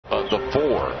the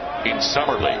 4 in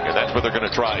Summer League, and that's what they're going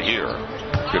to try here.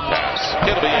 Good pass.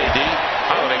 It'll be AD.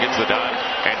 Hardaway gets the dime.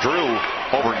 And Drew,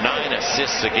 over 9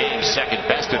 assists a game, second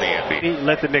best in the NBA.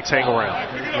 Let the Knicks hang around.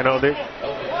 You know,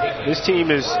 this team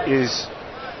is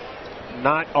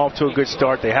not off to a good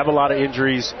start. They have a lot of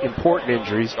injuries, important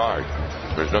injuries.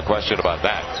 There's no question about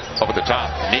that. Over the top,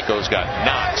 Nico's got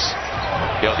Knox.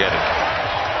 He'll get it.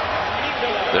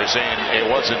 They're saying it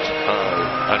wasn't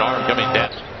an arm coming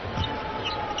down.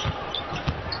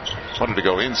 Wanted to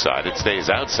go inside. It stays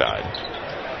outside.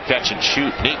 Catch and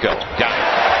shoot. Nico got it.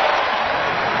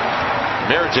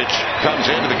 Mirotic comes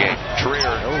into the game.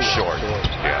 Trier short.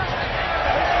 Yeah.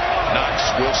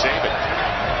 Knox will save it.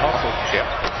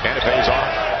 Yeah. And it pays off.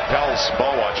 Pell's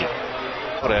ball watching.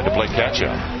 But I had to play catch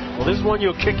up. Well, this is one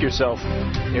you'll kick yourself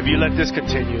if you let this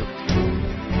continue.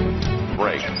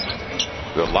 Break.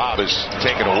 The lob is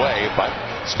taken away, but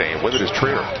staying with it is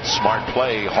Trier. Smart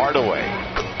play. Hardaway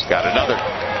got another.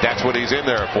 That's what he's in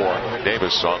there for.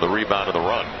 Davis on the rebound of the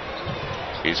run.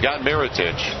 He's got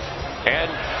Mirotic.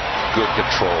 And good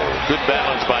control. Good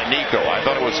balance by Nico. I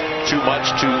thought it was too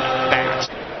much too fast.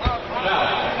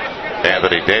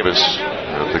 Anthony Davis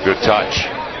with a good touch.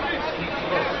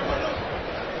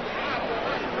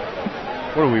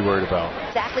 What are we worried about?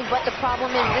 Exactly what the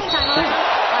problem is this time around.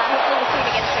 Hopefully we'll see it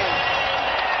again soon.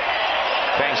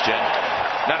 Thanks, Jen.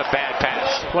 Not a bad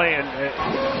pass. Playing.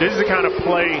 This is the kind of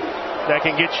play that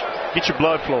can get your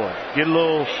blood flowing. Get a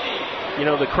little, you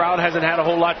know, the crowd hasn't had a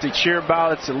whole lot to cheer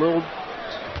about. It's a little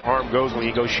arm goes when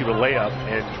you go shoot a layup,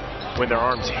 and when their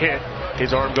arms hit,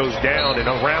 his arm goes down and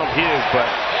around his, but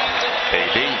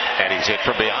AD, and he's hit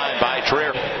from behind by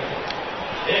Trier.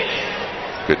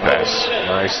 Good pass.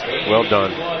 Nice. Well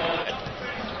done.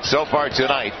 So far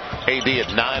tonight, AD at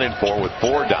 9 and 4 with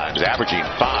 4 dimes, averaging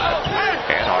 5.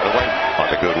 And Hardaway on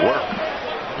the good work.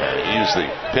 And he used the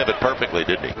pivot perfectly,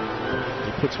 didn't he? He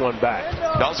puts one back.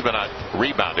 Also been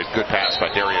rebounded. Good pass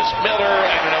by Darius Miller.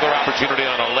 And another opportunity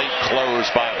on a late close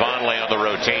by Vonleh on the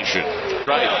rotation.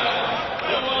 Right.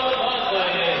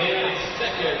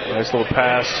 Nice little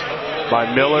pass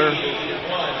by Miller.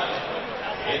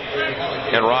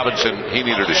 And Robinson, he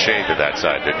needed a shade to that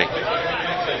side, didn't he?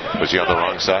 Was he on the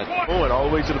wrong side? Oh, and all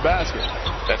the way to the basket.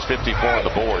 That's 54 on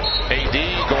the board. AD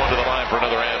going to the line for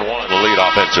another and one. The lead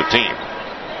offensive team.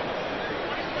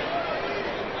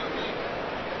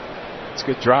 It's a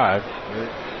good drive.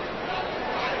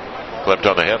 Flipped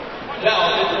on the hip.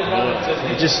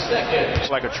 It just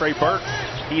like a Trey Burke.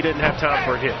 He didn't have time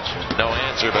for a hitch. No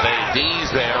answer, but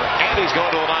AD's there. And he's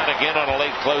going to the line again on a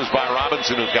late close by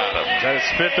Robinson, who got him. That is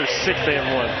 5th or 6th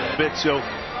and 1. So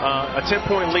a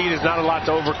 10-point lead is not a lot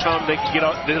to overcome. They can get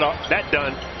that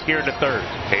done here in the 3rd.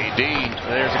 AD.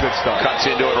 There's a good start. Cuts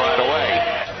into it right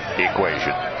away.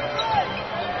 Equation.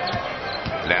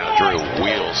 Now Drew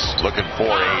wheels, looking for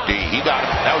AD. He got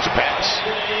it. That was a pass.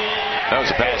 That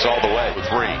was a pass all the way.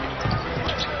 3.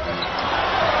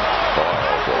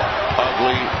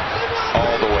 Ugly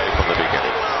all the way from the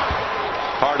beginning.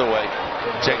 Hardaway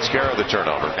takes care of the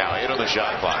turnover. Now 8 on the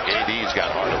shot clock. AD's got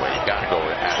Hardaway. You got to go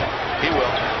at it. He will.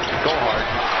 Go hard.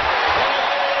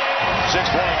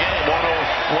 6-point game.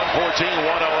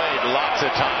 114-108. Lots of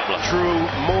time left. Drew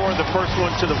Moore, the first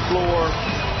one to the floor.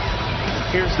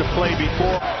 Here's the play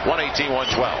before.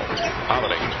 118-112.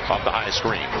 Holiday off the high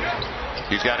screen.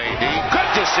 He's got AD. Good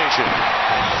decision.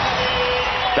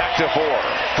 Back to 4.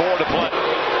 4 to play.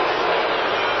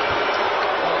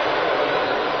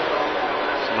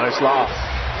 Nice lob.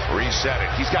 Reset it.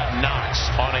 He's got Knox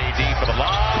on AD for the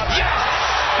lob. Yes!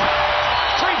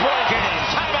 3-point game.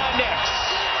 Timeout Knicks.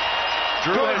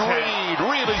 Good read.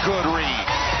 Really good read.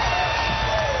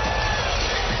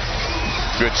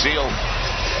 Good seal.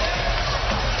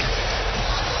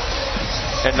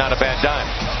 And not a bad dime.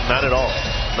 Not at all.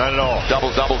 Not at all.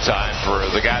 Double time for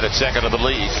the guy that's second of the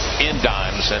league in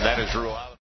dimes, and that is Drew.